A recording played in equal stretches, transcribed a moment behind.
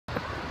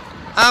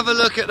Have a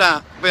look at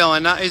that.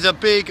 Behind that is a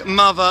big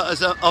mother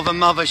of a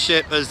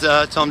mothership,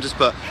 as Tom just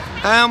put.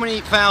 How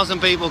many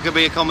thousand people could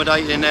be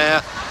accommodated in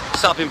there?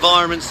 Set up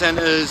environment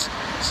centres,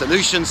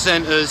 solution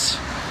centres,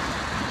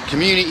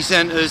 community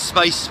centres,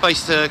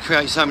 space to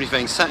create so many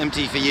things. Sat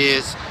empty for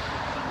years.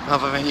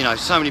 Other than, you know,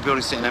 so many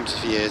buildings sitting empty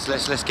for years.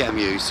 Let's get them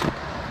used.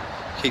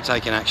 Keep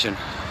taking action.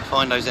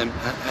 Find those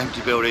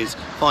empty buildings.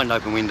 Find an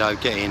open window.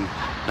 Get in.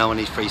 No one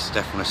needs freeze to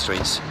death on the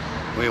streets.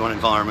 We want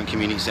environment,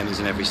 community centres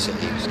in every city.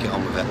 Just get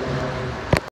on with it.